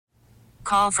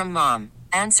call from mom.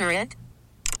 Answer it.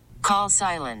 Call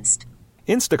silenced.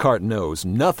 Instacart knows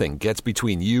nothing gets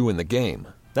between you and the game.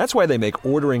 That's why they make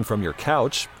ordering from your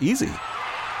couch easy.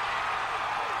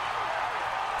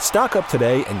 Stock up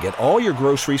today and get all your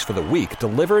groceries for the week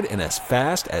delivered in as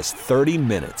fast as 30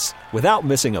 minutes without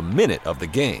missing a minute of the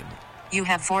game. You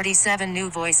have 47 new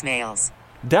voicemails.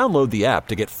 Download the app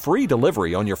to get free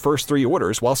delivery on your first 3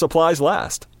 orders while supplies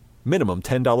last. Minimum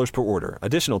 $10 per order.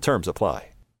 Additional terms apply.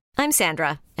 I'm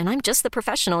Sandra, and I'm just the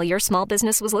professional your small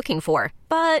business was looking for.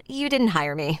 But you didn't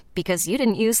hire me because you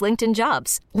didn't use LinkedIn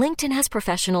Jobs. LinkedIn has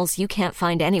professionals you can't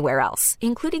find anywhere else,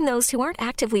 including those who aren't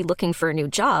actively looking for a new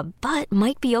job, but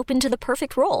might be open to the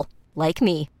perfect role, like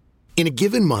me. In a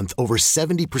given month, over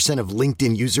 70% of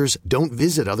LinkedIn users don't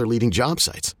visit other leading job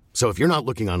sites. So if you're not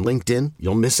looking on LinkedIn,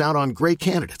 you'll miss out on great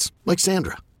candidates like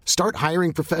Sandra. Start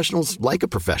hiring professionals like a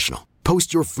professional.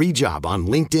 Post your free job on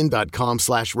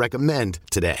linkedin.com/recommend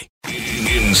today.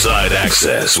 Inside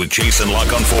Access with Jason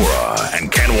LaConfora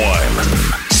and Ken Wyman.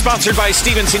 Sponsored by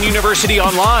Stevenson University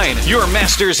Online. Your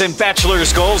master's and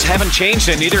bachelor's goals haven't changed,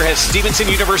 and neither has Stevenson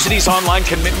University's online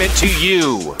commitment to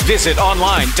you. Visit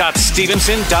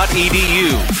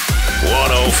online.stevenson.edu.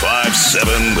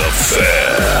 105.7 The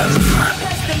Fan.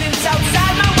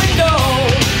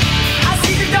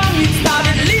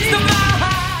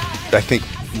 I think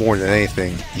more than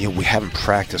anything, we haven't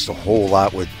practiced a whole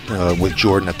lot with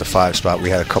Jordan at the 5 spot. We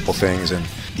had a couple things, and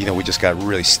we just got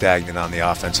really stagnant on the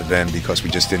offensive end because we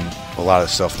just didn't. A lot of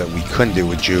stuff that we couldn't do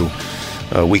with Jew,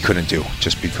 we couldn't do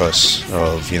just because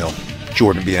of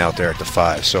Jordan being out there at the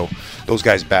 5. So those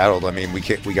guys battled. I mean, we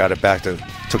got it back to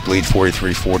took the lead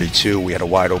 43-42. We had a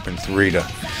wide open 3 to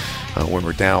when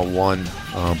we're down 1,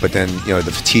 but then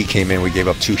the fatigue came in. We gave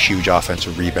up 2 huge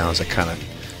offensive rebounds that kind of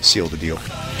sealed the deal.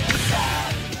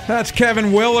 That's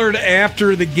Kevin Willard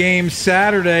after the game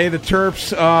Saturday. The Terps,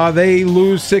 they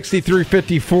lose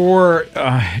 63-54.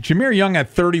 Jameer Young had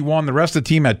 31. The rest of the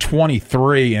team had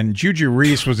 23. And Juju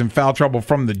Reese was in foul trouble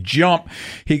from the jump.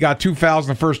 He got 2 fouls in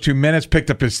the first 2 minutes,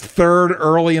 picked up his 3rd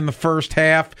early in the first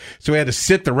half. So he had to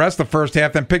sit the rest of the first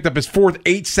half, then picked up his 4th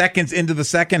 8 seconds into the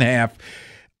second half.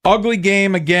 Ugly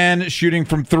game again, shooting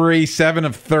from 3, 7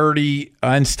 of 30.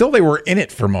 And still they were in it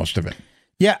for most of it.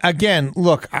 Yeah, again,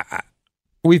 look,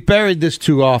 we've buried this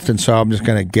too often, so I'm just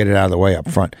going to get it out of the way up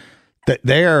front.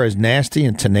 They are as nasty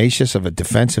and tenacious of a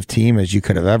defensive team as you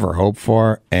could have ever hoped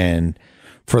for, and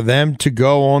for them to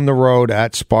go on the road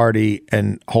at Sparty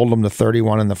and hold them to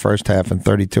 31 in the first half and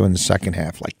 32 in the second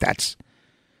half, like that's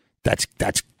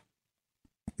got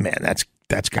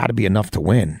to be enough to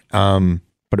win.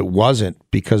 But it wasn't,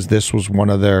 because this was one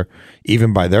of their,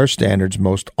 even by their standards,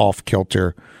 most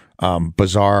off-kilter,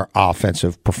 bizarre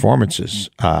offensive performances.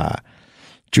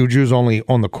 Juju's only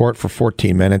on the court for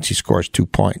 14 minutes. He scores 2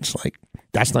 points. Like,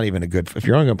 that's not even a good, if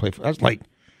you're only going to play, it's not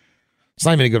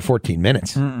even a good 14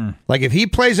 minutes. Mm-mm. Like, if he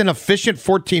plays an efficient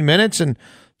 14 minutes and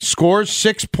scores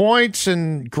 6 points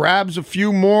and grabs a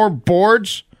few more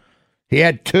boards, he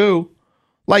had 2.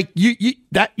 Like, you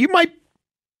might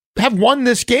have won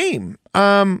this game.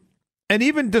 And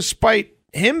even despite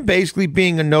him basically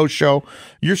being a no-show,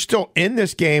 you're still in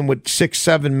this game with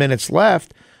 6-7 minutes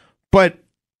left. But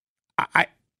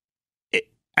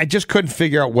I just couldn't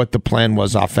figure out what the plan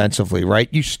was offensively, right?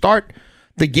 You start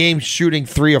the game shooting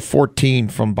 3 of 14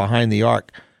 from behind the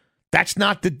arc. That's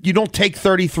not you don't take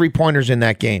 33 pointers in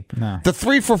that game. No. The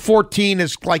 3 for 14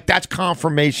 is like, that's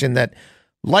confirmation that,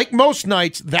 like most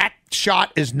nights, that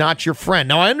shot is not your friend.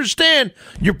 Now, I understand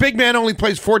your big man only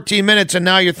plays 14 minutes, and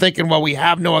now you're thinking, well, we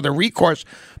have no other recourse.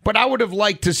 But I would have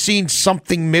liked to seen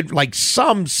something like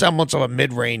some semblance of a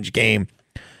mid-range game.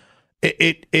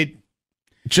 It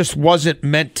just wasn't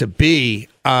meant to be.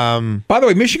 By the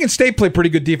way, Michigan State played pretty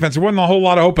good defense. There wasn't a whole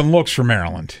lot of open looks for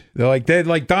Maryland. They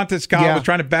Dante Scott was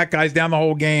trying to back guys down the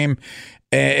whole game,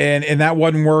 and that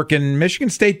wasn't working. Michigan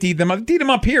State D'd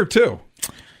them up here too.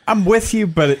 I'm with you,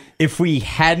 but if we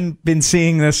hadn't been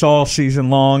seeing this all season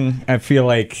long, I feel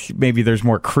like maybe there's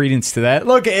more credence to that.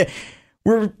 Look,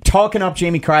 we're talking up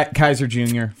Jamie Kaiser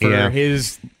Jr. for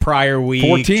his prior week.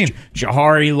 14.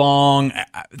 Jahari Long.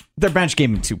 Their bench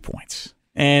gave him 2 points.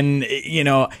 And,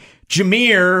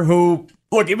 Jameer, who,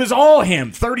 look, it was all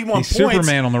him, 31 points.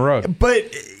 Superman on the road.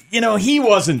 But, he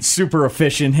wasn't super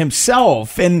efficient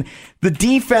himself. And the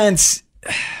defense,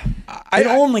 I'd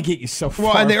only get you so far.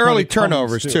 Well, and the early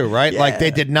turnovers, too, right? Yeah. Like,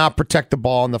 they did not protect the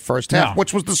ball in the first half,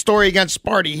 which was the story against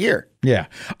Sparty here. Yeah.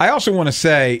 I also want to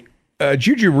say,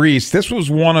 Juju Reese, this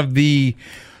was one of the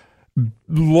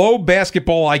low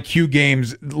basketball IQ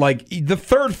games, like the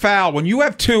third foul, when you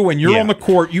have two and you're on the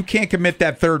court, you can't commit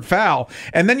that third foul.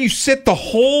 And then you sit the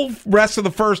whole rest of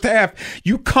the first half.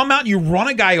 You come out and you run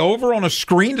a guy over on a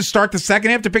screen to start the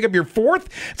second half to pick up your fourth.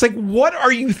 It's like, what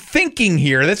are you thinking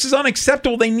here? This is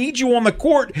unacceptable. They need you on the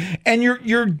court,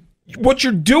 and what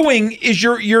you're doing is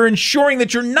you're ensuring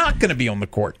that you're not going to be on the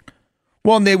court.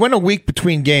 Well, and they went a week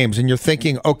between games, and you're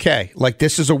thinking, okay, like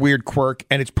this is a weird quirk,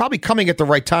 and it's probably coming at the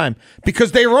right time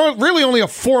because they were really only a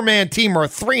 4-man team or a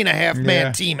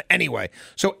 3.5-man team anyway.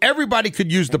 So everybody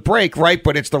could use the break, right?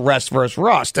 But it's the rest versus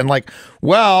rust. And like,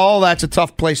 well, that's a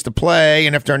tough place to play.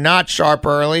 And if they're not sharp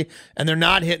early and they're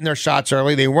not hitting their shots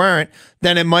early, they weren't,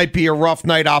 then it might be a rough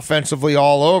night offensively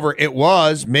all over. It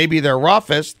was maybe their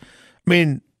roughest. I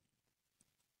mean,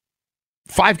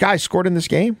 5 guys scored in this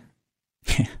game.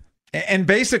 And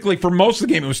basically, for most of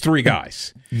the game, it was 3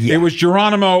 guys. It was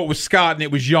Geronimo, it was Scott, and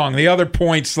it was Young. The other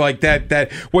points like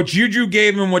that what Juju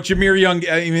gave him, what Jameer Young,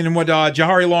 and what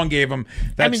Jahari Long gave him.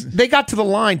 They got to the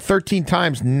line 13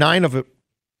 times. 9 of it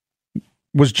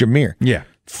was Jameer. Yeah.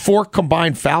 4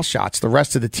 combined foul shots. The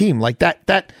rest of the team, like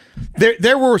that.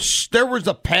 There was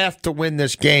a path to win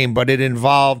this game, but it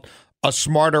involved a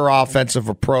smarter offensive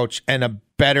approach and a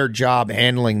better job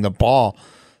handling the ball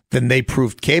than they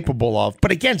proved capable of.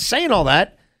 But again, saying all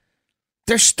that,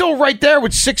 they're still right there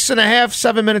with 6.5,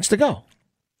 7 minutes to go.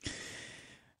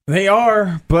 They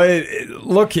are, but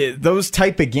look, those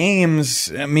type of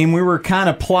games, I mean, we were kind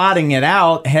of plotting it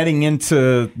out heading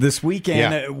into this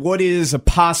weekend. Yeah. What is a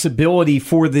possibility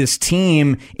for this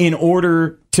team in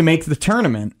order to make the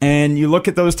tournament? And you look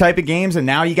at those type of games, and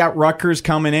now you got Rutgers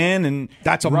coming in, and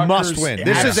that's a must-win.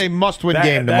 This is a must-win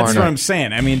game tomorrow That's night. what I'm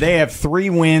saying. I mean, they have 3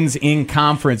 wins in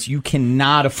conference. You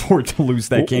cannot afford to lose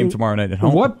that game tomorrow night at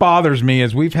home. What bothers me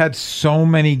is we've had so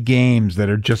many games that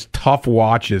are just tough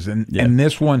watches, and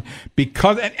this one,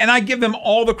 because and I give them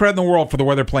all the credit in the world for the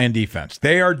way they're playing defense.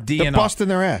 They are They're busting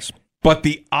their ass. But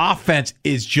the offense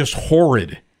is just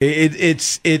horrid.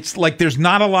 It's like there's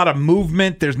not a lot of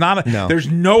movement. There's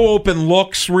no open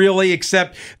looks really,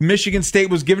 except Michigan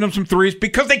State was giving them some threes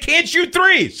because they can't shoot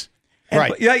threes.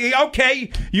 Right.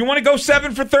 Okay, you want to go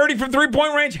 7 for 30 from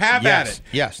 3-point range? Have at it.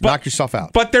 Yes, knock yourself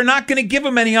out. But they're not going to give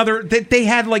them any other. They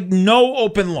had like no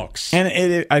open looks.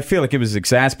 And I feel like it was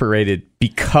exasperated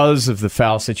because of the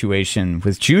foul situation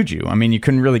with Juju. I mean, you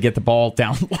couldn't really get the ball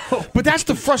down low. But that's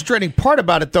the frustrating part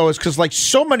about it, though, is because like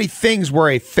so many things were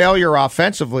a failure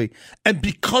offensively, and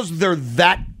because they're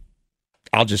that,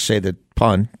 I'll just say the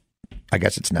pun. I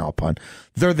guess it's now a pun.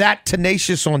 They're that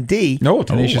tenacious on D. No,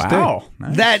 tenacious D.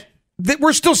 Nice. That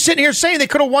we're still sitting here saying they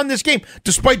could have won this game,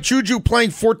 despite Juju playing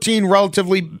 14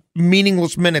 relatively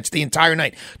meaningless minutes the entire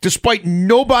night, despite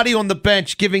nobody on the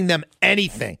bench giving them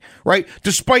anything, right?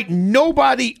 Despite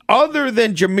nobody other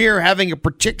than Jameer having a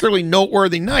particularly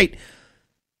noteworthy night.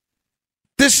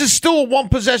 This is still a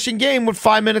 1-possession game with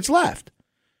 5 minutes left.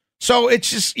 So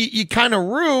it's just, you kind of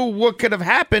rue what could have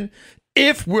happened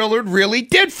if Willard really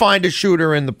did find a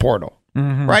shooter in the portal.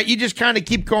 Mm-hmm. Right? You just kind of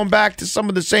keep going back to some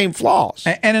of the same flaws.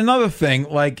 And another thing,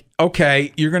 like,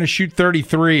 okay, you're going to shoot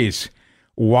 33s.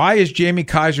 Why is Jamie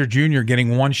Kaiser Jr.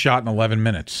 getting 1 shot in 11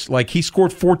 minutes? Like, he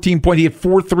scored 14 points. He had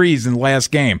 4 threes in the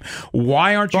last game.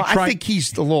 Why aren't you trying? I think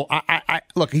he's a little.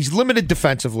 Look, he's limited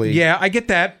defensively. Yeah, I get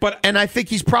that, and I think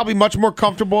he's probably much more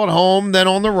comfortable at home than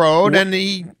on the road.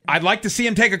 I'd like to see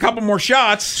him take a couple more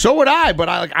shots. So would I, but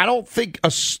I don't think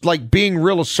being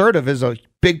real assertive is a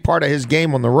big part of his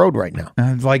game on the road right now.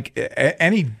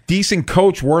 Any decent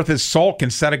coach worth his salt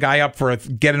can set a guy up for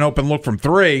get an open look from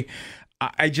 3.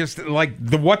 I just like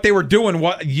what they were doing.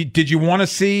 Did you want to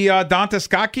see Dante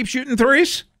Scott keep shooting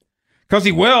threes? Because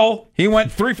he will. He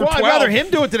went 3 for 12. I'd rather him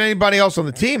do it than anybody else on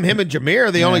the team. Him and Jameer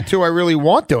are the only 2 I really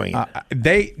want doing it.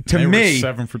 They were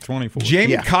 7 for 24.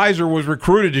 Jamie Kaiser was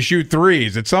recruited to shoot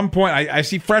threes. At some point, I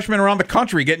see freshmen around the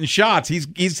country getting shots.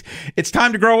 It's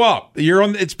time to grow up.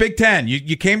 It's Big Ten.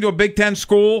 You came to a Big Ten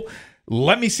school.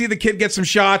 Let me see the kid get some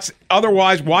shots.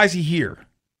 Otherwise, why is he here?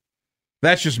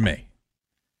 That's just me.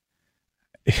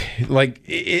 Like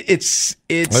it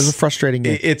was a frustrating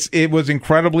game. It was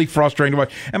incredibly frustrating to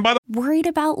watch. And by the worried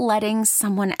about letting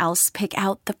someone else pick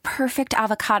out the perfect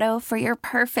avocado for your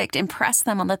perfect impress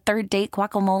them on the 3rd date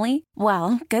guacamole?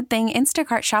 Well, good thing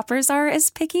Instacart shoppers are as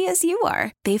picky as you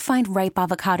are. They find ripe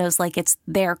avocados like it's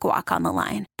their guac on the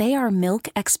line. They are milk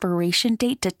expiration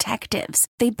date detectives.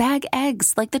 They bag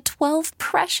eggs like the 12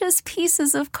 precious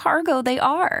pieces of cargo they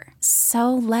are.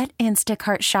 So let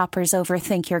Instacart shoppers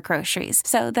overthink your groceries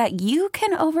so that you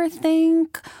can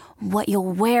overthink what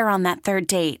you'll wear on that 3rd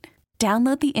date.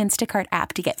 Download the Instacart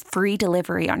app to get free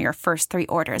delivery on your first 3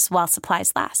 orders while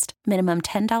supplies last. Minimum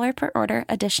 $10 per order.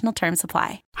 Additional terms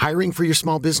apply. Hiring for your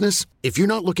small business? If you're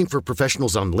not looking for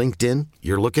professionals on LinkedIn,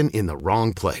 you're looking in the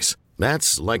wrong place.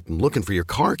 That's like looking for your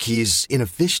car keys in a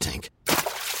fish tank.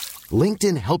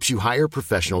 LinkedIn helps you hire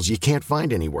professionals you can't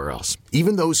find anywhere else,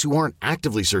 even those who aren't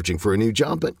actively searching for a new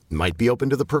job but might be open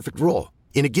to the perfect role.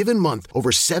 In a given month, over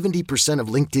 70% of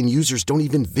LinkedIn users don't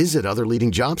even visit other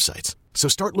leading job sites. So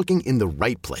start looking in the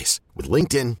right place. With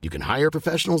LinkedIn, you can hire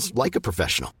professionals like a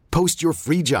professional. Post your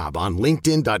free job on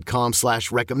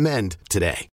linkedin.com/recommend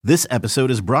today. This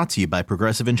episode is brought to you by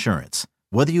Progressive Insurance.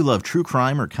 Whether you love true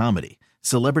crime or comedy,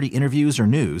 celebrity interviews or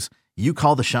news, you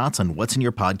call the shots on what's in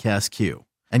your podcast queue.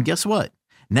 And guess what?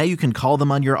 Now you can call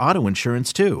them on your auto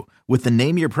insurance too with the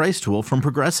Name Your Price tool from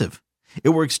Progressive. It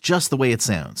works just the way it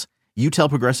sounds. You tell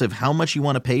Progressive how much you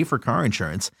want to pay for car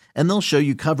insurance, and they'll show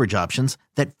you coverage options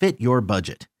that fit your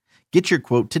budget. Get your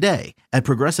quote today at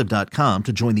Progressive.com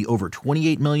to join the over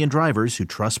 28 million drivers who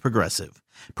trust Progressive.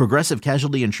 Progressive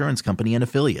Casualty Insurance Company and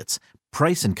Affiliates.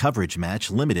 Price and coverage match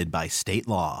limited by state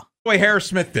law. Boy, Harris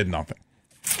Smith did nothing.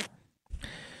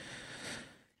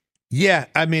 Yeah,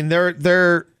 I mean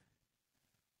they're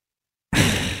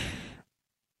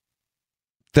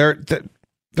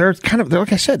kind of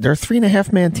like I said, they're a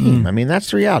 3.5-man team. I mean,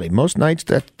 that's the reality. Most nights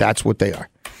that's what they are.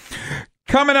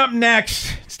 Coming up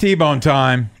next, it's T-Bone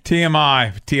time.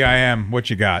 TMI, TIM. What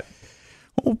you got?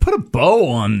 We'll put a bow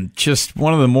on just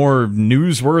one of the more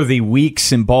newsworthy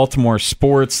weeks in Baltimore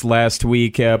sports last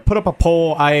week. Put up a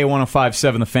poll,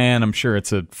 IA1057 The Fan. I'm sure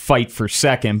it's a fight for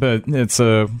second, but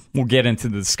we'll get into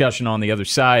the discussion on the other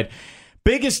side.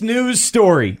 Biggest news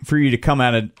story for you to come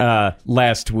out of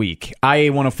last week.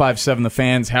 IA1057 The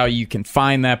Fan's how you can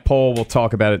find that poll. We'll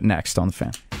talk about it next on The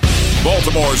Fan.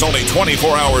 Baltimore's only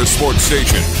 24-hour sports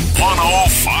station.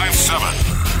 1057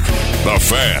 The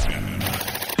Fan.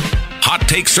 Hot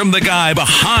takes from the guy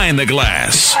behind the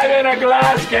glass. I'm in a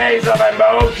glass case of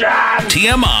emotion.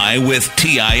 TMI with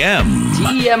TIM.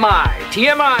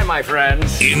 TMI, my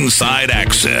friends. Inside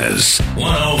Access.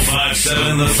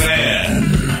 1057 The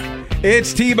Fan.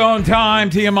 It's T-Bone time,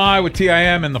 TMI with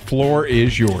TIM, and the floor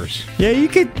is yours. Yeah, you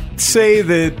could say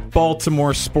that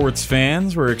Baltimore sports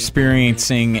fans were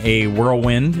experiencing a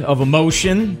whirlwind of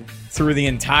emotion through the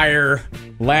entire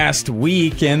last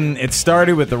week, and it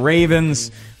started with the Ravens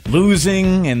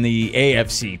losing in the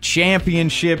AFC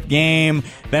Championship game.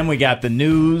 Then we got the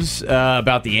news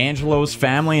about the Angelos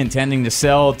family intending to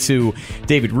sell to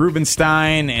David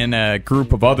Rubenstein and a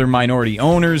group of other minority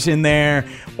owners in there.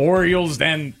 Orioles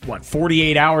then,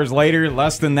 48 hours later,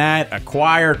 less than that,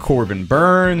 acquire Corbin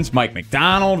Burns. Mike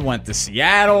McDonald went to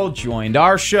Seattle, joined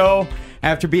our show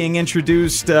after being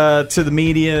introduced to the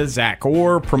media. Zach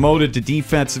Orr promoted to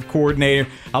defensive coordinator.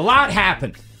 A lot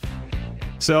happened.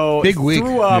 So big week.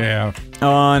 Threw up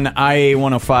on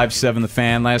IA1057 The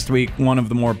Fan last week. One of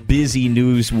the more busy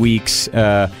news weeks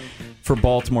for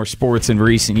Baltimore sports in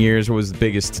recent years. What was the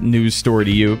biggest news story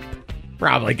to you?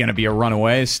 Probably going to be a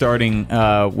runaway, starting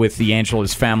with the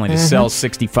Angelos family to sell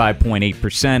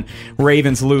 65.8%.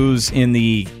 Ravens lose in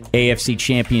the AFC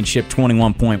Championship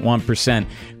 21.1%.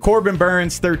 Corbin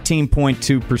Burns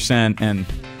 13.2%. And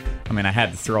I mean, I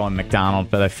had to throw in McDonald,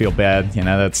 but I feel bad. You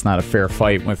know, that's not a fair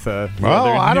fight with.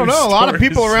 Well, I don't know. A lot of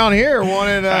people around here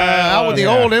wanted out with the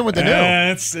old, in with the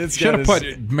new. Should have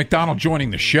put McDonald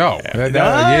joining the show.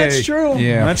 That's true.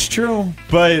 Yeah, that's true.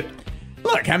 But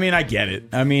look, I mean, I get it.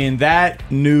 I mean, that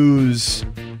news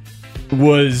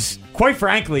was, quite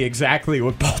frankly, exactly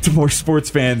what Baltimore sports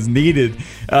fans needed.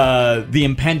 The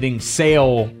impending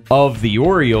sale of the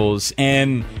Orioles,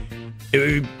 and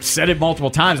we said it multiple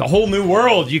times, a whole new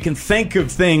world. You can think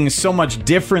of things so much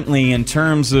differently in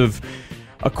terms of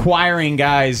acquiring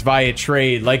guys via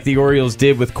trade like the Orioles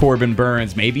did with Corbin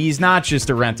Burns. Maybe he's not just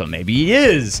a rental. Maybe he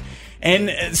is.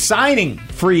 And signing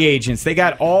free agents. They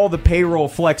got all the payroll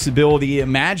flexibility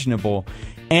imaginable.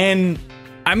 And,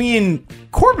 I mean,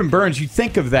 Corbin Burns, you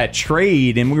think of that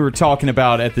trade, and we were talking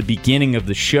about at the beginning of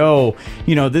the show,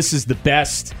 you know, this is the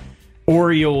best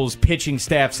Orioles pitching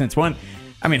staff since when?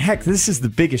 I mean, heck, this is the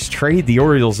biggest trade the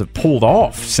Orioles have pulled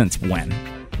off since when?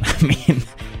 I mean,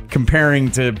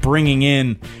 comparing to bringing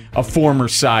in a former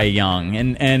Cy Young.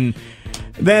 And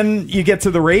then you get to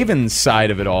the Ravens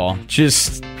side of it all.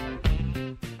 Just,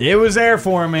 it was there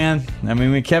for him, man. I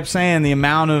mean, we kept saying the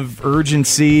amount of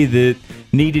urgency that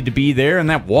needed to be there, and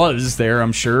that was there,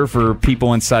 I'm sure, for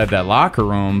people inside that locker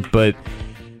room. But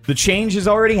the change is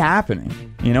already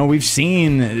happening. You know, we've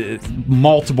seen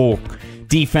multiple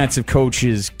defensive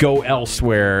coaches go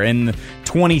elsewhere and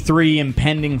 23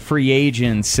 impending free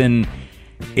agents, and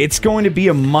it's going to be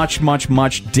a much, much,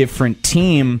 much different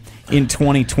team in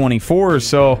 2024.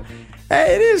 So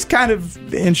it is kind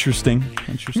of interesting.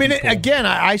 I mean, again,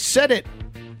 I said it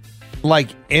like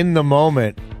in the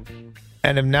moment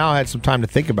and have now had some time to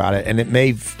think about it, and it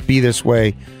may be this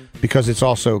way because it's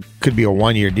also could be a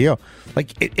one-year deal.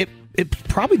 Like, it's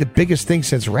probably the biggest thing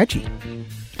since Reggie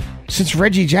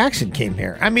Jackson came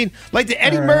here. I mean, like the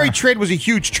Eddie Murray trade was a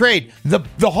huge trade. The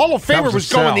Hall of Famer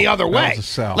was going the other way.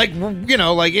 Like,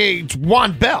 it's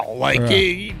Juan Bell.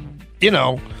 Like,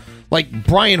 like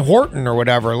Brian Horton or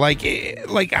whatever. Like,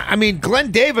 I mean, Glenn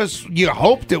Davis, you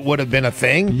hoped it would have been a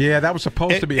thing. Yeah, that was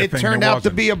supposed to be a thing. It turned out to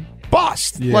be a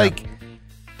bust. Yeah. Like,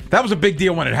 that was a big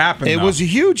deal when it happened. It was a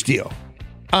huge deal.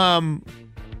 The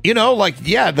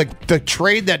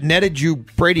trade that netted you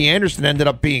Brady Anderson ended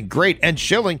up being great. And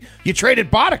Schilling, you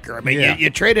traded Boddicker. I mean, you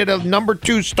traded a number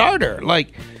 2 starter.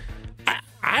 Like,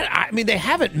 I mean, they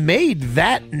haven't made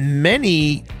that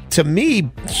many, to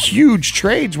me, huge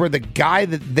trades where the guy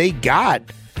that they got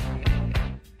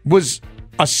was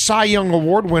a Cy Young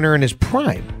Award winner in his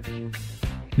prime.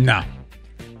 No.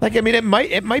 Like, I mean, it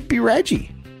might be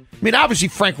Reggie. I mean, obviously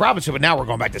Frank Robinson, but now we're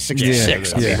going back to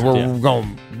 66. We're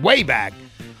going way back.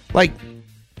 Like,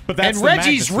 and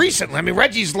Reggie's recently. I mean,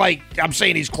 Reggie's like, I'm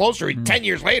saying he's closer. 10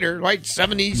 years later, right?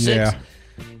 76. Yeah.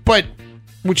 But,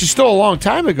 which is still a long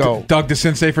time ago. Doug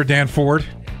DeCinces for Dan Ford.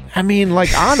 I mean, like,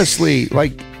 honestly,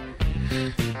 like,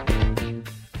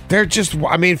 they're just,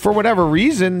 I mean, for whatever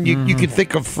reason, you could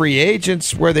think of free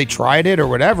agents where they tried it or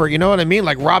whatever. You know what I mean?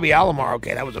 Like Robbie Alomar,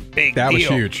 okay, that was a big deal. That was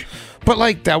huge. But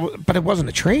like but it wasn't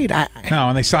a trade. No,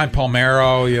 and they signed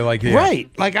Palmeiro. You're like, yeah. Right?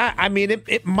 Like I mean,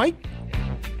 it might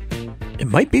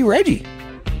be Reggie.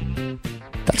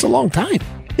 That's a long time.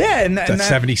 Yeah, and that's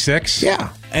 76.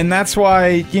 Yeah, and that's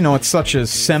why it's such a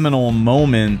seminal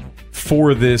moment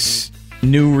for this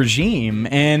new regime,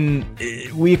 and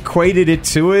we equated it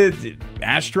to it.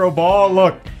 Astro Ball.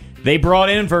 Look, they brought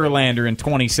in Verlander in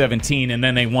 2017, and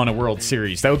then they won a World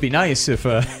Series. That would be nice if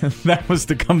that was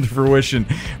to come to fruition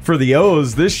for the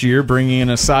O's this year, bringing in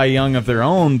a Cy Young of their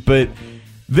own. But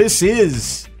this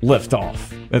is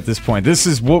liftoff at this point. This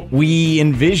is what we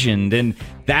envisioned, and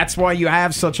that's why you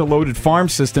have such a loaded farm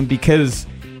system, because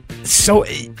so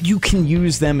you can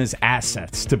use them as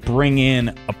assets to bring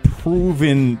in a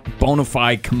proven bona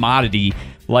fide commodity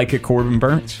like a Corbin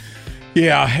Burns.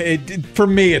 Yeah, for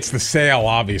me, it's the sale,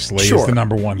 obviously, is the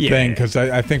number one thing, because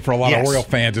I think for a lot of Oriole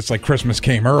fans, it's like Christmas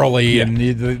came early, and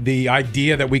the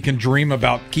idea that we can dream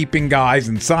about keeping guys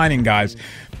and signing guys.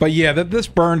 But yeah, this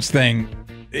Burns thing,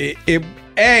 it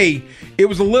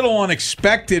was a little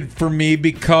unexpected for me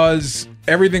because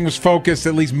everything was focused,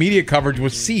 at least media coverage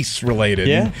was Cease related.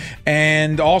 Yeah.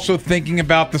 And also thinking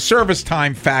about the service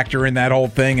time factor in that whole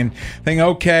thing and thinking,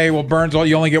 okay, well, Burns,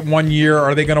 you only get 1 year.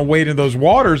 Are they going to wade in those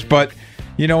waters? But,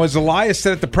 as Elias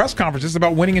said at the press conference, it's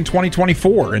about winning in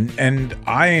 2024. And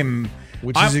I'm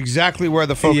exactly where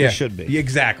the focus should be.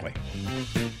 Exactly.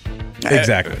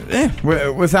 Exactly.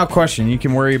 Without question. You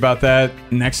can worry about that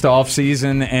next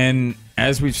offseason. And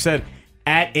as we've said,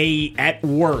 at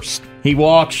worst, he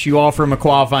walks, you offer him a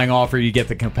qualifying offer, you get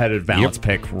the competitive balance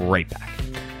pick right back.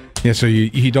 Yeah, so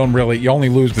you only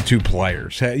lose the 2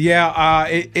 players. Yeah,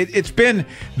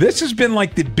 this has been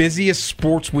like the busiest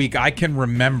sports week I can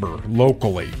remember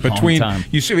locally.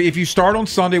 If you start on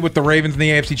Sunday with the Ravens in the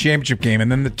AFC Championship game,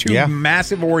 and then the 2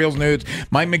 massive Orioles news,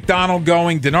 Mike McDonald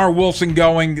going, Denard Wilson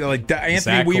going, like Anthony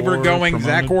Zach Weaver Orr going,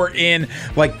 promoted. Zach Orr in.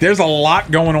 Like, there's a lot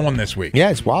going on this week.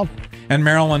 Yeah, it's wild. And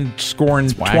Maryland scoring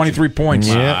 23 points.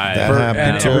 Yeah, that happened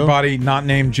and too. everybody not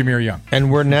named Jameer Young.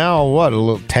 And we're now, a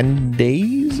little 10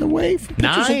 days away from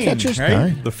pitchers and catchers? Right?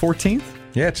 9. The 14th?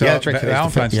 Yeah, it's that's right.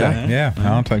 Valentine's Day. Yeah.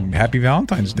 Happy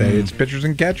Valentine's Day. It's pitchers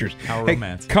and catchers. How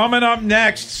romantic. Coming up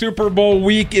next, Super Bowl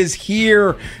week is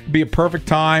here. It'd be a perfect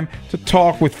time to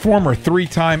talk with former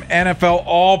 3-time NFL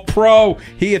All-Pro.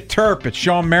 He at Terp. It's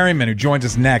Shawne Merriman, who joins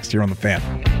us next here on The Fan.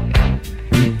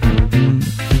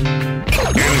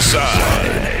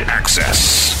 Inside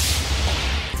Access.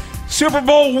 Super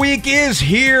Bowl week is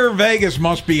here. Vegas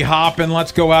must be hopping.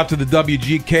 Let's go out to the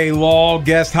WGK Law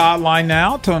guest hotline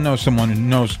now. Talk to someone who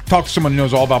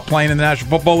knows all about playing in the National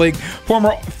Football League.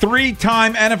 Former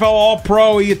 3-time NFL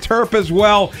All-Pro. He at Terp as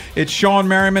well. It's Shawne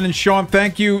Merriman. And Shawne,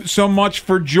 thank you so much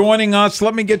for joining us.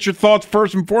 Let me get your thoughts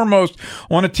first and foremost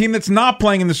on a team that's not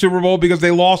playing in the Super Bowl because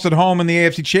they lost at home in the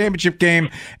AFC Championship game,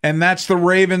 and that's the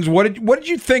Ravens. What did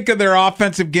you think of their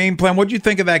offensive game plan? What did you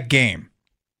think of that game?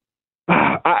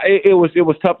 It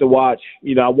was tough to watch.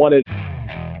 I wanted.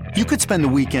 You could spend the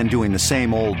weekend doing the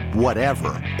same old whatever,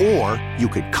 or you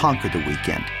could conquer the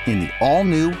weekend in the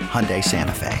all-new Hyundai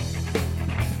Santa Fe.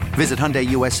 Visit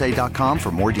HyundaiUSA.com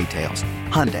for more details.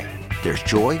 Hyundai, there's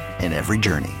joy in every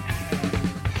journey.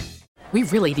 We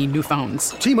really need new phones.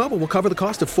 T-Mobile will cover the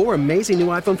cost of 4 amazing new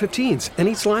iPhone 15s, and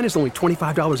each line is only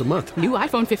 $25 a month. New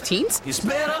iPhone 15s? It's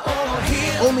better over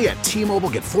here. Only at T-Mobile,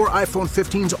 get 4 iPhone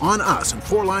 15s on us and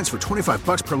 4 lines for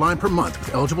 $25 per line per month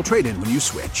with eligible trade-in when you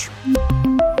switch.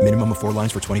 Minimum of 4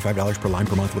 lines for $25 per line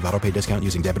per month with autopay discount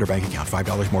using debit or bank account.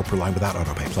 $5 more per line without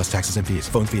autopay, plus taxes and fees.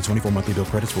 Phone fee at 24 monthly bill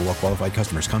credits for well-qualified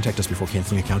customers. Contact us before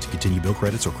canceling account to continue bill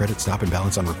credits or credit stop and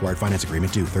balance on required finance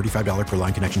agreement due. $35 per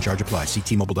line connection charge applies. See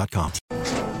T-Mobile.com.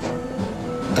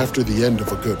 After the end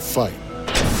of a good fight,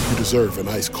 you deserve an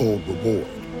ice-cold reward.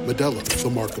 Modelo is the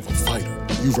mark of a fighter.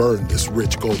 You've earned this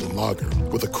rich golden lager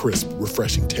with a crisp,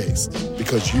 refreshing taste.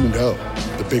 Because you know,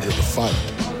 the bigger the fight,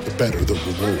 the better the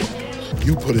reward.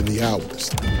 You put in the hours,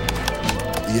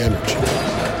 the energy,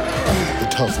 the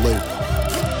tough labor.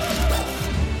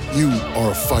 You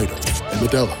are a fighter, and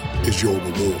Modelo is your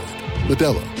reward.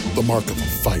 Modelo, the mark of a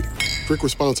fighter. Drink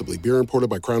responsibly. Beer imported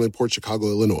by Crown Imports, Chicago,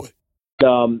 Illinois.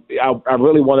 I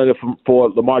really wanted it for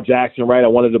Lamar Jackson, right? I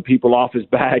wanted the people off his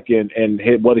back and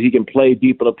whether he can play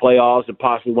deep in the playoffs and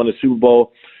possibly win the Super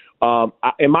Bowl.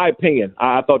 In my opinion,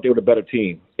 I thought they were the better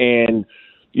team. And,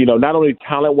 you know, not only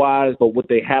talent-wise, but what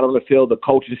they had on the field, the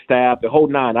coaching staff, the whole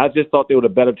nine. I just thought they were the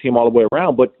better team all the way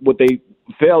around. But what they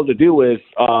failed to do is,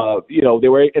 they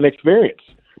were inexperienced.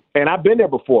 And I've been there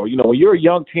before. You know, when you're a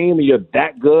young team and you're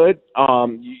that good,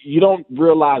 you don't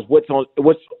realize what's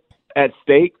at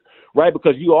stake. Right,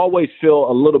 because you always feel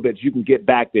a little bit you can get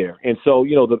back there. And so,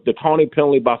 you know, the taunting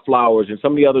penalty by Flowers and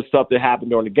some of the other stuff that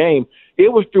happened during the game,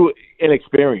 it was through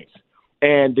inexperience.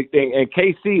 And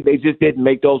KC, they just didn't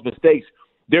make those mistakes.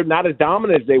 They're not as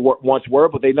dominant as they once were,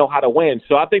 but they know how to win.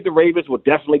 So I think the Ravens will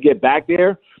definitely get back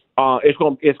there. It's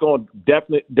going to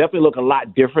definitely look a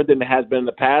lot different than it has been in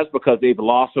the past because they've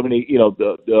lost so many, you know,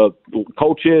 the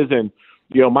coaches and,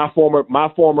 you know, my former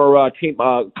team,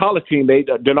 college teammate,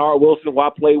 Denard Wilson, who I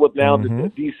play with now, the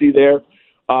DC there,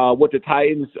 with the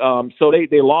Titans. So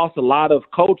they lost a lot of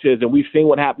coaches, and we've seen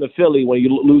what happened to Philly when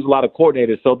you lose a lot of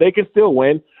coordinators. So they can still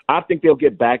win. I think they'll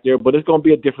get back there, but it's going to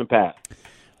be a different path.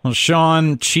 Well,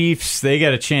 Shawne, Chiefs, they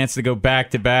got a chance to go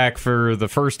back-to-back for the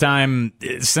first time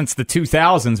since the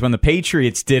 2000s when the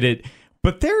Patriots did it.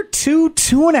 But they're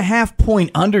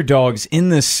 2.5-point underdogs in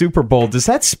this Super Bowl. Does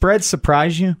that spread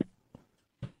surprise you?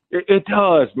 It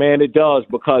does, man. It does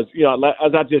because, you know,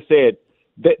 as I just said,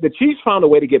 the Chiefs found a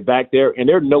way to get back there, and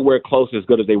they're nowhere close as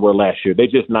good as they were last year. They're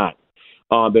just not.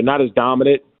 They're not as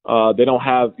dominant. They don't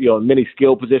have, you know, many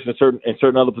skill positions in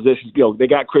certain other positions. You know, they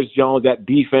got Chris Jones. That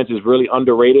defense is really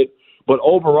underrated. But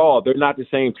overall, they're not the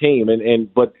same team.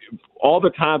 But all the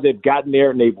times they've gotten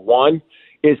there and they've won,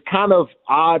 it's kind of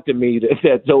odd to me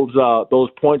that those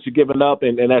points are given up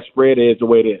and that spread is the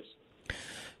way it is.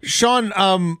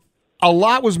 Shawne, a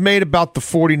lot was made about the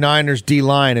 49ers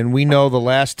D-line, and we know the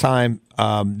last time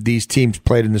these teams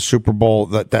played in the Super Bowl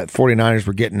that 49ers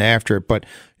were getting after it. But,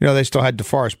 you know, they still had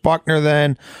DeForest Buckner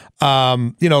then.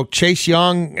 You know, Chase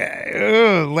Young,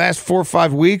 last 4 or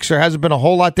 5 weeks, there hasn't been a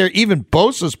whole lot there. Even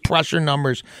Bosa's pressure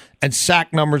numbers and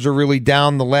sack numbers are really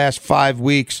down the last 5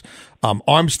 weeks.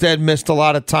 Armstead missed a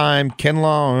lot of time.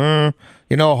 Kinlaw,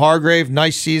 you know, Hargrave,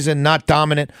 nice season, not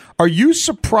dominant. Are you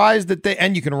surprised that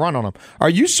and you can run on them, are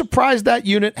you surprised that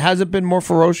unit hasn't been more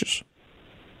ferocious?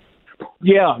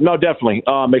 Yeah, no, definitely.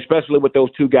 Especially with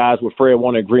those two guys with Fred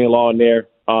Warner and Greenlaw in there.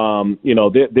 You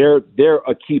know, they're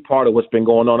a key part of what's been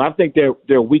going on. I think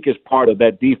their weakest part of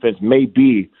that defense may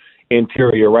be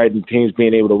interior, right, and teams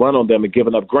being able to run on them and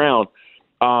giving up ground.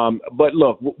 But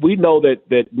look, we know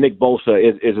that Nick Bosa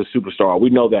is a superstar. We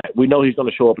know that. We know he's going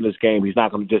to show up in this game. He's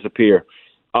not going to disappear.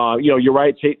 You know, you're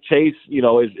right. Chase, you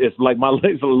know, is like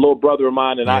he's a little brother of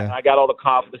mine, and yeah. I got all the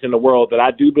confidence in the world that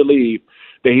I do believe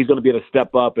that he's going to be able to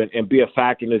step up and be a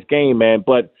factor in this game, man.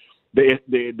 But they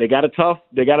got a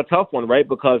tough one, right?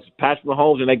 Because Patrick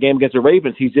Mahomes in that game against the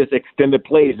Ravens, he just extended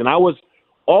plays, and I was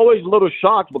always a little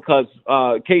shocked because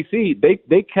KC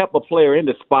they kept a player in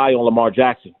to spy on Lamar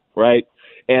Jackson, right?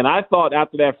 And I thought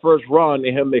after that first run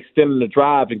and him extending the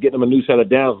drive and getting him a new set of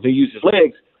downs to use his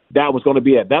legs, that was going to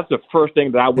be it. That's the first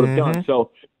thing that I would have done.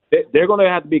 So they're going to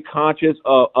have to be conscious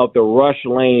of the rush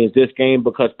lanes this game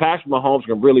because Patrick Mahomes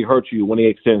can really hurt you when he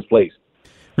extends plays.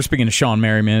 We're speaking to Shawne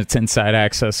Merriman. It's Inside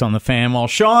Access on the Fan. Well,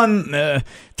 Shawne,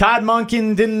 Todd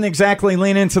Monken didn't exactly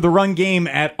lean into the run game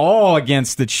at all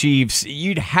against the Chiefs.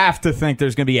 You'd have to think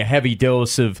there's going to be a heavy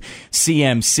dose of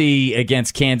CMC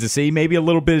against Kansas City, maybe a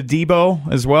little bit of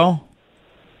Debo as well.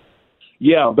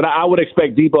 Yeah, but I would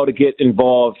expect Debo to get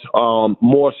involved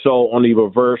more so on the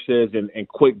reverses and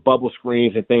quick bubble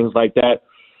screens and things like that.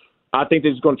 I think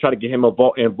they're just going to try to get him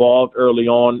involved early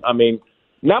on. I mean,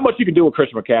 not much you can do with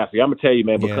Christian McCaffrey. I'm going to tell you,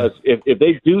 man, because if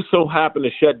they do so happen to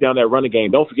shut down that running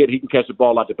game, don't forget he can catch the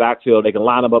ball out the backfield. They can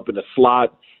line him up in the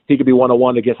slot. He could be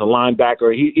one-on-one against a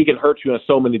linebacker. He can hurt you in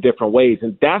so many different ways.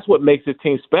 And that's what makes this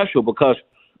team special because,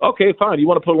 okay, fine, you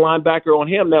want to put a linebacker on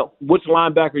him. Now, which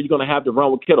linebacker are you going to have to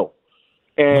run with Kittle?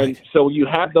 And so you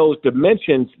have those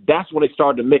dimensions. That's when they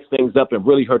start to mix things up and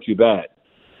really hurt you bad.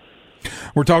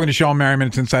 We're talking to Shawne Merriman.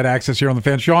 It's Inside Access here on the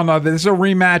Fan. Shawne, this is a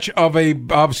rematch of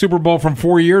a Super Bowl from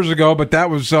 4 years ago, but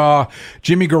that was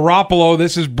Jimmy Garoppolo.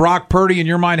 This is Brock Purdy. In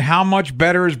your mind, how much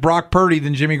better is Brock Purdy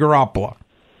than Jimmy Garoppolo?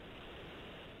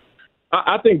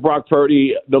 I think Brock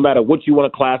Purdy, no matter what you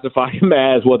want to classify him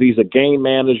as, whether he's a game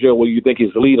manager, whether you think he's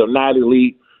elite or not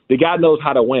elite, the guy knows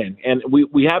how to win. And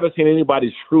we haven't seen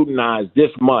anybody scrutinize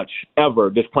this much ever,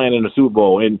 just playing in the Super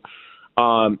Bowl. And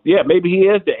maybe he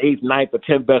is the 8th, 9th, or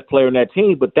 10th best player in that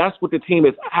team, but that's what the team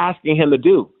is asking him to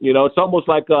do. You know, it's almost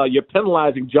like you're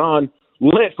penalizing John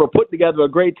Lynch for putting together a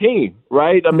great team,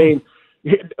 right? I mean,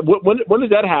 when does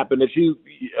that happen? That you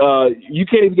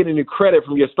can't even get any credit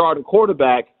from your starting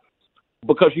quarterback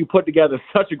because you put together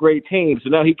such a great team. So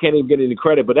now he can't even get any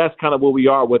credit, but that's kind of where we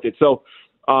are with it. So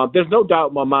there's no doubt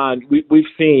in my mind we've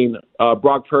seen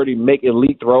Brock Purdy make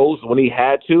elite throws when he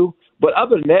had to. But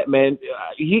other than that, man,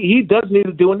 he doesn't need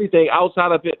to do anything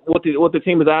outside of what the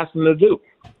team is asking him to do.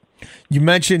 You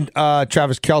mentioned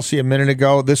Travis Kelce a minute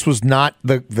ago. This was not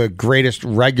the greatest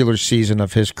regular season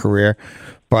of his career,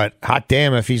 but hot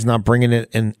damn if he's not bringing it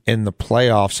in the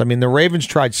playoffs. I mean, the Ravens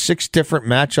tried 6 different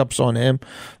matchups on him,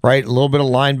 right? A little bit of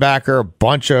linebacker, a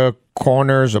bunch of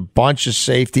corners, a bunch of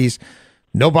safeties.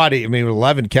 Nobody,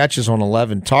 11 catches on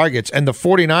 11 targets, and the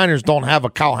 49ers don't have a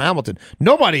Kyle Hamilton.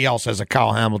 Nobody else has a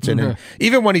Kyle Hamilton. Mm-hmm. And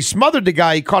even when he smothered the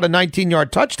guy, he caught a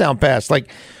 19-yard touchdown pass.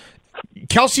 Like,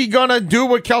 Kelce gonna do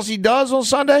what Kelce does on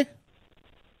Sunday?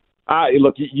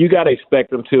 Look, you got to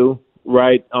expect him to,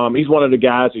 right? He's one of the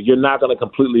guys that you're not going to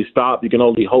completely stop. You can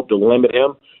only hope to limit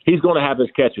him. He's going to have his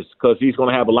catches because he's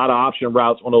going to have a lot of option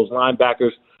routes on those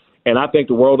linebackers. And I think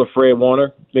the world of Fred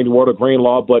Warner, I think the world of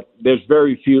Greenlaw, but there's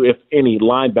very few, if any,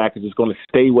 linebackers that's going to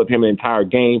stay with him the entire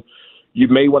game. You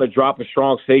may want to drop a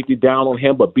strong safety down on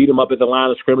him, but beat him up at the line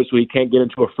of scrimmage so he can't get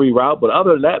into a free route. But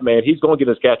other than that, man, he's going to get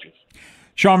his catches.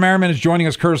 Shawne Merriman is joining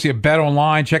us courtesy of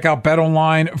BetOnline. Check out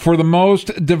BetOnline for the most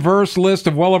diverse list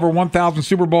of well over 1,000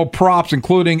 Super Bowl props,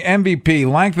 including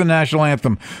MVP, length of the national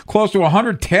anthem, close to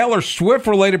 100 Taylor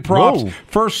Swift-related props,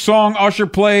 first song Usher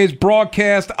plays,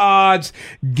 broadcast odds,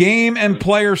 game and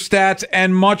player stats,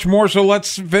 and much more. So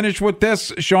let's finish with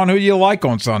this. Shawne, who do you like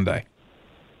on Sunday?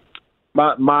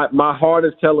 My heart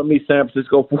is telling me San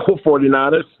Francisco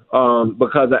 49ers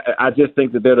because I just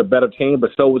think that they're the better team, but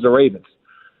so was the Ravens.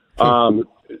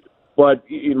 But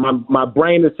my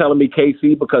brain is telling me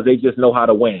KC because they just know how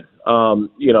to win.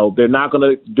 They're not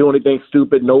going to do anything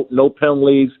stupid. No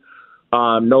penalties.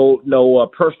 No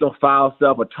personal foul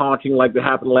stuff or taunting like that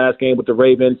happened last game with the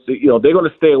Ravens. They're going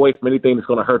to stay away from anything that's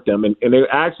going to hurt them, and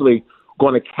they're actually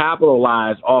going to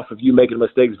capitalize off of you making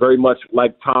mistakes, very much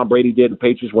like Tom Brady did in the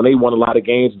Patriots when they won a lot of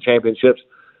games and championships.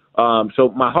 So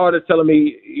my heart is telling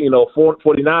me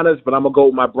 49ers, but I'm gonna go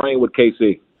with my brain with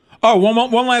KC. Oh,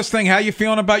 one last thing. How you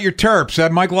feeling about your Terps?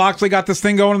 Have Mike Locksley got this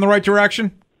thing going in the right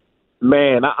direction?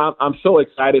 Man, I'm so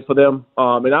excited for them,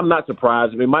 and I'm not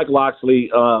surprised. Mike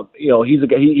Locksley, he's a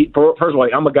guy. First of all,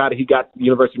 I'm a guy that he got the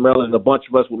University of Maryland, and a bunch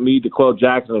of us with me, DeQuell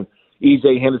Jackson, and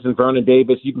E.J. Henderson, Vernon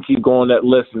Davis. You can keep going that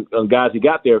list of guys he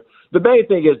got there. The main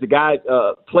thing is the guys,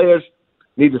 players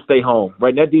need to stay home. Right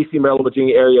in that D.C., Maryland,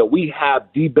 Virginia area, we have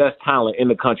the best talent in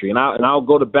the country, and I'll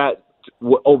go to bat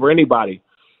over anybody.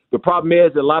 The problem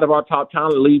is that a lot of our top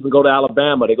talent leave and go to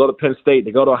Alabama. They go to Penn State.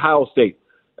 They go to Ohio State.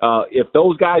 If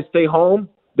those guys stay home,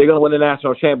 they're going to win the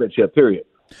national championship, period.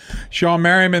 Shawne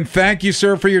Merriman, thank you,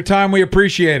 sir, for your time. We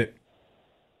appreciate it.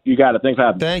 You got it. Thanks for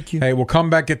having me. Thank you. Hey, we'll come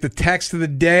back at the text of the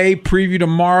day, preview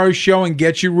tomorrow's show, and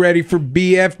get you ready for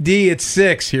BFD at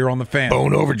 6 here on The Fan.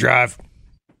 Bone Overdrive.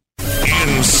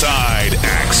 Inside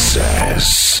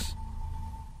Access.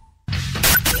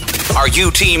 Are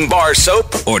you team bar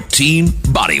soap or team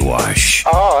body wash?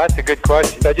 Oh, that's a good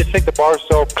question. I just think the bar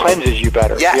soap cleanses you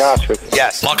better, to be honest with you.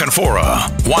 Yes. La Canfora,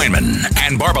 Weinman,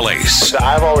 and Barbalace.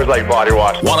 I've always liked body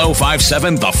wash.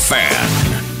 105.7 The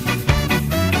Fan.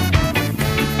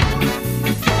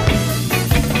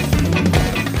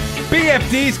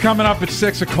 BFD's coming up at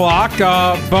 6 o'clock.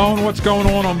 Bone, what's going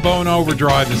on Bone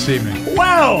Overdrive this evening?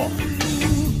 Well,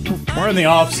 we're in the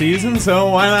off season, so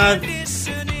why not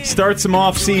start some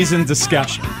off-season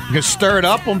discussion? You gonna stir it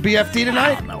up on BFD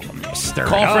tonight? I don't know if I'm gonna stir it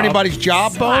Call up. for anybody's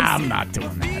job, Bone? I'm not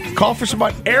doing that. call for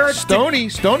somebody. Eric Stoney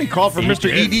called for Mr.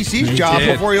 did. EDC's job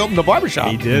before he opened the barbershop.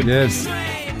 He did.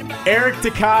 Eric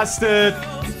DeCosta,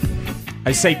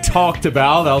 I say talked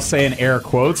about, I'll say in air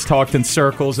quotes, talked in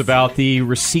circles about the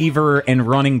receiver and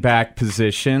running back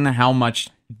position. How much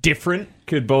different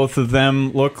could both of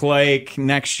them look like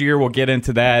next year? We'll get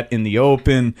into that in the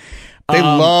open. They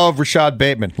love Rashad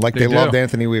Bateman like they loved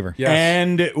Anthony Weaver. Yes.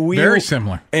 And Very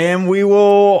similar. And we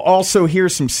will also hear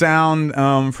some sound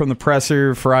from the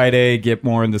presser Friday, get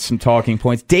more into some talking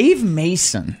points. Dave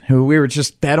Mason, who we were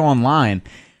just Bet Online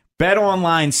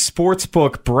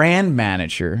Sportsbook brand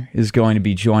manager, is going to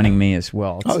be joining me as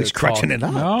well. Oh, he's crutching it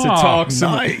up. To talk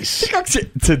nice.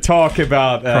 to talk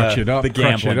about Crutch it up, the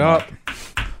crutch gambling. it up.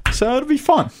 So it'll be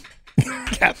fun.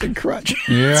 Captain Crutch.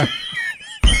 Yeah.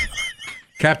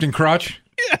 Captain Crutch?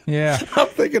 Yeah. I'm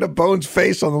thinking of Bone's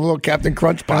face on the little Captain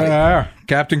Crunch body.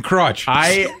 Captain Crutch.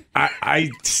 I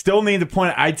still need to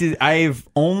point out, I've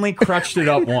only crutched it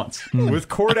up once with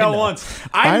Cordell once.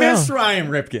 I miss Ryan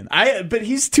Ripken. But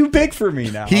he's too big for me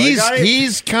now.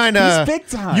 He's kind of big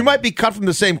time. You might be cut from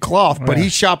the same cloth, but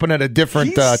he's shopping at a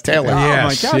different tailor. Oh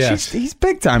my gosh, he's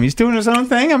big time. He's doing his own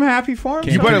thing. I'm happy for him.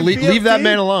 You better leave that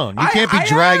man alone. You can't be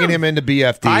dragging him into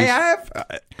BFDs. I have.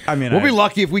 We'll be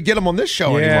lucky if we get him on this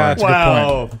show anymore. That's a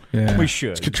good point. Yeah. We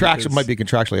should. Might be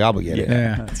contractually obligated.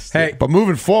 Yeah. Hey, but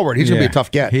moving forward, he's going to be a tough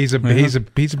get. He's a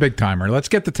big timer. Let's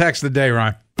get the text of the day,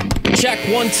 Ryan. Check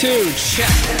 1 2. Check.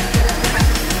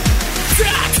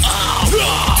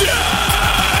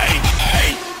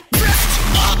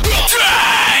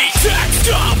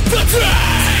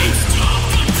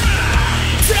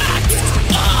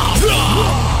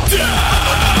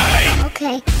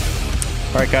 Okay.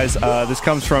 All right, guys, this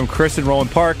comes from Chris in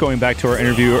Roland Park, going back to our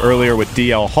interview earlier with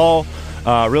DL Hall.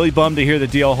 Really bummed to hear that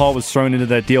DL Hall was thrown into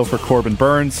that deal for Corbin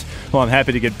Burns. Well, I'm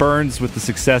happy to get Burns with the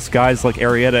success guys like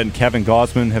Arrieta and Kevin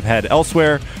Gausman have had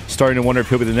elsewhere. Starting to wonder if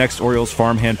he'll be the next Orioles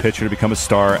farmhand pitcher to become a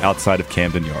star outside of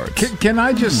Camden Yards. Can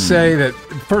I just say that,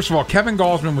 first of all, Kevin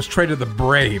Gausman was traded to the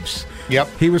Braves. Yep.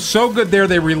 He was so good there,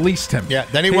 they released him. Yeah,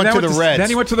 then he went to the Reds. Then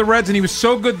he went to the Reds, and he was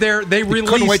so good there, they released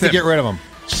him. Couldn't wait to get rid of him.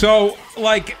 So,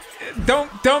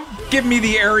 don't give me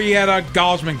the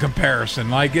Arrieta-Gausman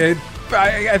comparison.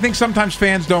 I think sometimes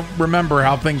fans don't remember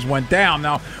how things went down.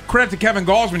 Now, credit to Kevin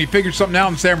Gausman, he figured something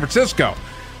out in San Francisco.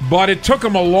 But it took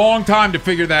him a long time to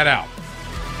figure that out.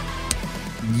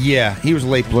 Yeah, he was a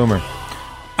late bloomer.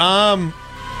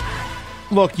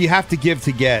 Look, you have to give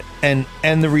to get. And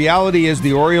the reality is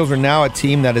the Orioles are now a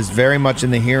team that is very much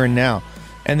in the here and now.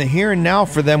 And the here and now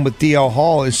for them with DL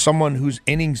Hall is someone whose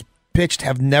innings pitched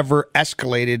have never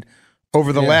escalated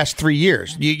over the last 3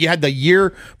 years. You had the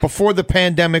year before the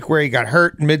pandemic where he got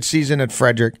hurt midseason at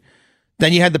Frederick.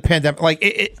 Then you had the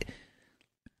pandemic.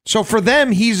 So for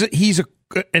them, he's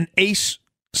an ace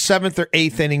 7th or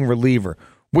 8th inning reliever,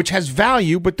 which has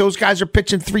value, but those guys are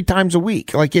pitching 3 times a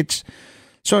week. And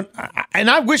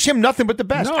I wish him nothing but the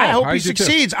best. No, I hope I he do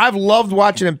succeeds. too. I've loved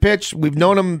watching him pitch. We've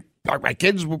known him, my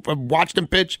kids have watched him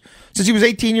pitch since he was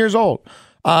 18 years old.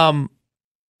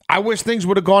 I wish things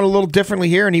would have gone a little differently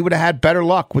here, and he would have had better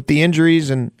luck with the injuries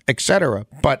and et cetera.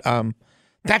 But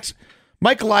that's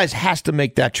Mike Elias has to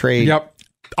make that trade. Yep,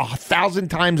 1,000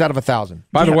 times out of 1,000.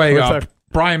 By the way,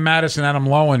 Brian Madison, Adam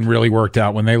Lowen really worked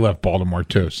out when they left Baltimore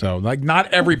too. So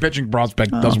not every pitching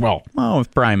prospect does well. Well,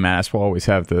 with Brian Madison, we'll always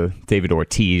have the David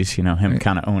Ortiz. Him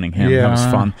kind of owning him. That was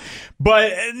fun.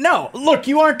 But no, look,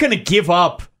 you aren't going to give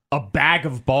up a bag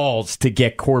of balls to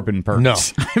get Corbin Burns. No.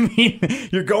 I mean,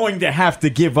 you're going to have to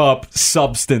give up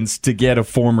substance to get a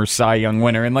former Cy Young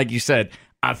winner. And like you said,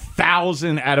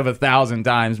 1,000 out of 1,000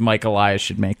 times Mike Elias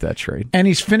should make that trade. And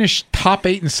he's finished top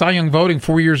 8 in Cy Young voting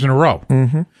 4 years in a row.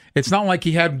 Mm-hmm. It's not like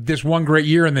he had this one great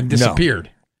year and then disappeared.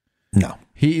 No.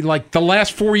 He, the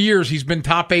last 4 years, he's been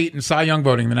top 8 in Cy Young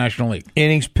voting in the National League.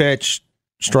 Innings pitched,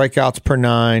 strikeouts per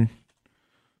 9,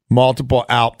 multiple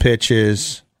out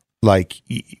pitches,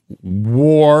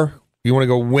 WAR. You want to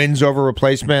go wins over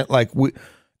replacement?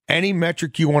 Any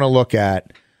metric you want to look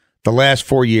at, the last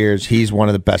 4 years, he's one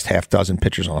of the best half dozen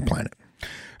pitchers on the planet.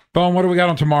 Bone, what do we got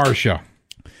on tomorrow's show?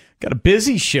 Got a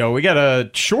busy show. We got a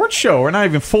short show. We're not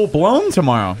even full blown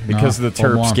tomorrow because of the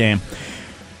Terps game.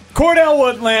 Cordell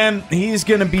Woodland, he's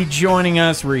going to be joining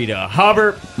us. Rita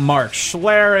Hubbard, Mark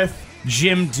Schlereth,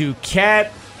 Jim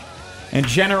Duquette, and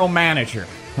general manager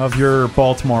of your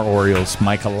Baltimore Orioles,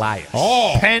 Mike Elias.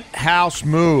 Oh, penthouse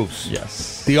moves.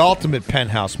 Yes. The ultimate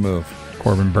penthouse move.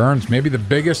 Corbin Burns, maybe the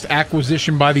biggest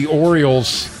acquisition by the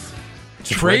Orioles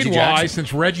trade-wise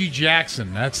since Reggie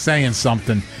Jackson. That's saying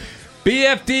something.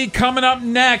 BFD coming up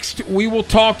next. We will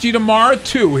talk to you tomorrow,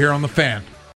 too, here on The Fan.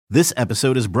 This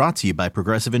episode is brought to you by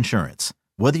Progressive Insurance.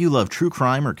 Whether you love true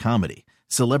crime or comedy,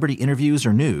 celebrity interviews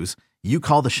or news, you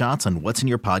call the shots on what's in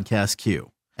your podcast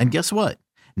queue. And guess what?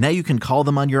 Now you can call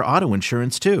them on your auto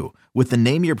insurance too with the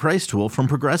Name Your Price tool from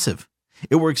Progressive.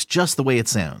 It works just the way it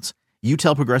sounds. You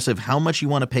tell Progressive how much you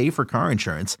want to pay for car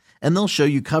insurance, and they'll show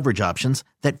you coverage options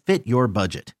that fit your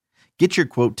budget. Get your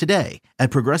quote today at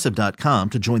Progressive.com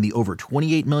to join the over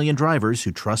 28 million drivers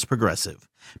who trust Progressive.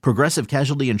 Progressive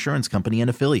Casualty Insurance Company and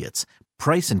Affiliates.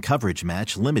 Price and coverage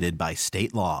match limited by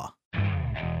state law.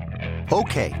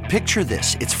 Okay, picture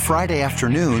this. It's Friday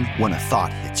afternoon when a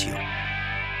thought hits you.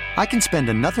 I can spend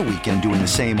another weekend doing the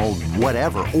same old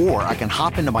whatever, or I can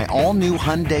hop into my all-new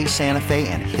Hyundai Santa Fe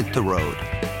and hit the road.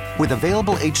 With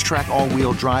available H-Track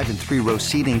all-wheel drive and 3-row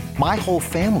seating, my whole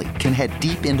family can head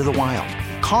deep into the wild.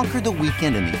 Conquer the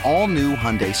weekend in the all-new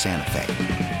Hyundai Santa Fe.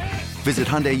 Visit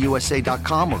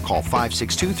HyundaiUSA.com or call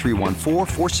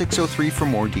 562-314-4603 for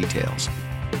more details.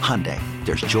 Hyundai,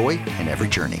 there's joy in every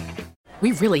journey.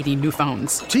 We really need new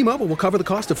phones. T-Mobile will cover the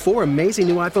cost of 4 amazing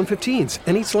new iPhone 15s,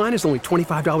 and each line is only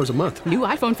 $25 a month. New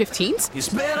iPhone 15s? It's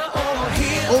better over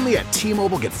here. Only at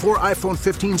T-Mobile, get 4 iPhone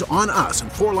 15s on us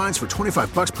and 4 lines for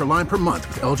 $25 per line per month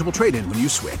with eligible trade-in when you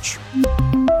switch.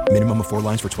 Minimum of 4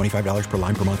 lines for $25 per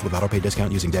line per month with autopay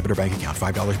discount using debit or bank account.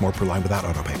 $5 more per line without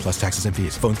autopay, plus taxes and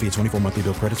fees. Phone fee at 24 monthly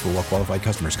bill credits for well-qualified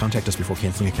customers. Contact us before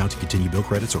canceling account to continue bill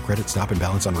credits or credit stop and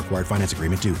balance on required finance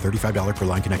agreement due. $35 per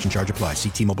line connection charge applies. See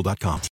T-Mobile.com.